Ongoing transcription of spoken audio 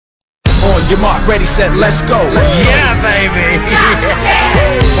your mark, ready, set, let's go. Yeah, baby.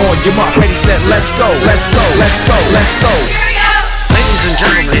 On your mark, ready, set, let's go. Let's go, let's go, let's go. Ladies and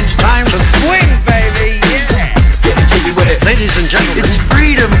gentlemen, it's time to swing, baby. Yeah. Getting jiggy with it. Ladies and gentlemen, it's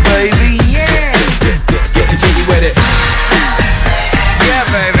freedom, baby. Yeah. Getting jiggy with it. Yeah,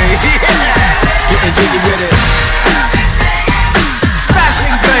 baby. Yeah. Getting jiggy with it.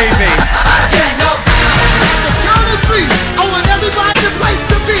 Smashing, baby. Count of three. I want everybody the place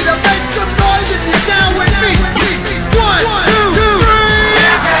to be. To make some noise if you're down with me. 1, 2, 3.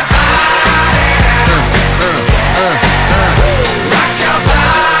 Rock your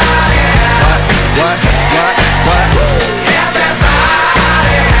body. What?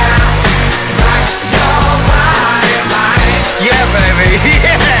 Yeah, baby.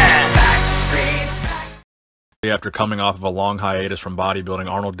 Yeah. After coming off of a long hiatus from bodybuilding,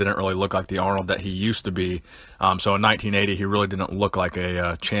 Arnold didn't really look like the Arnold that he used to be. So in 1980, he really didn't look like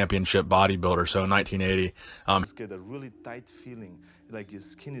a championship bodybuilder. So in 1980, get a really tight feeling, like your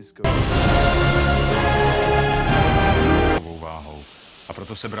skin is going.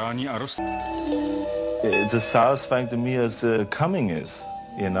 It's as satisfying to me as coming is,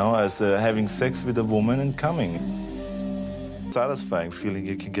 you know, as having sex with a woman and coming. Satisfying feeling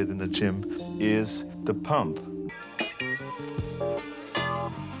you can get in the gym is the pump.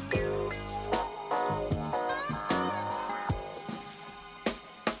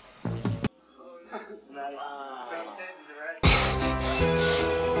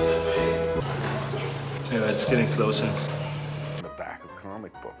 Yeah, it's getting closer. The back of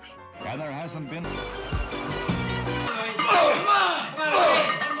comic books. And there hasn't been.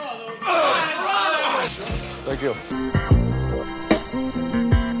 Thank you.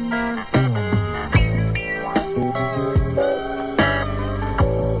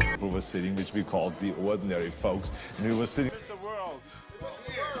 We were sitting, which we called the ordinary folks, and we were sitting.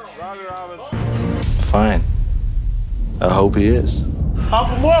 Fine. I hope he is.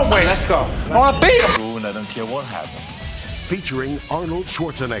 Half more way. Let's go. I want to beat him. And I don't care what happens. Featuring Arnold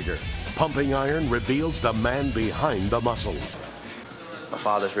Schwarzenegger. Pumping iron reveals the man behind the muscles. My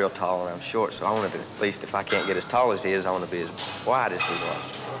father's real tall and I'm short, so I want to be, at least if I can't get as tall as he is, I want to be as wide as he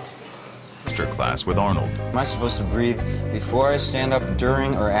was. Master class with Arnold. Am I supposed to breathe before I stand up,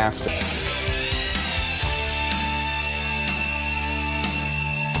 during, or after?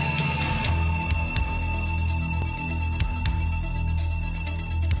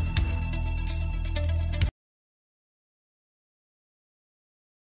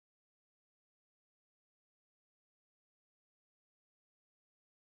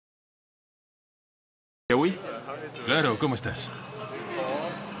 Joey? Claro, ¿cómo estás?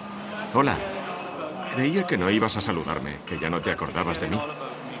 Hola. Creía que no ibas a saludarme, que ya no te acordabas de mí.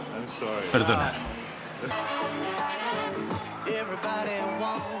 Perdona.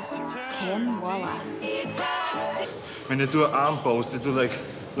 Ken Walla. When you do an arm pose, you do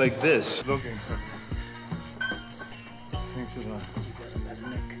like this. Looking. Thanks a lot.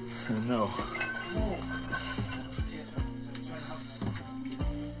 No.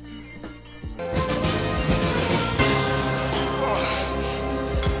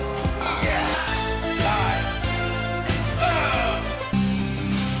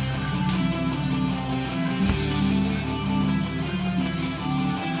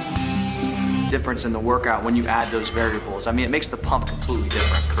 Difference in the workout when you add those variables. I mean, it makes the pump completely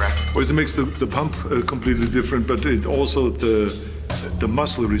different, correct? Well, it makes the pump completely different, but it also the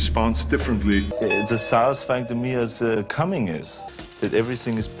muscle responds differently. It's as satisfying to me as coming is, that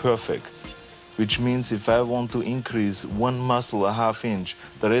everything is perfect, which means if I want to increase one muscle a half inch,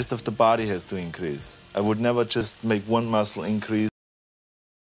 the rest of the body has to increase. I would never just make one muscle increase.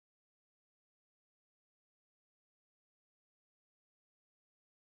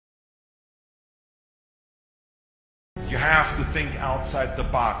 You have to think outside the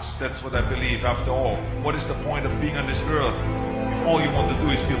box. That's what I believe. After all, what is the point of being on this earth if all you want to do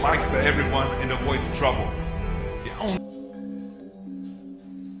is be liked by everyone and avoid trouble? You only...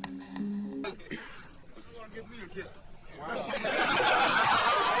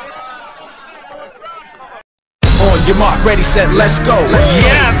 On your mark, ready, set, let's go.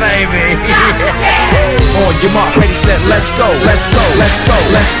 Yeah, baby. On your mark, ready, set, let's go. Let's go, let's go,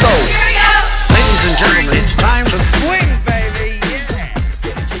 let's go. Ladies and gentlemen, it's time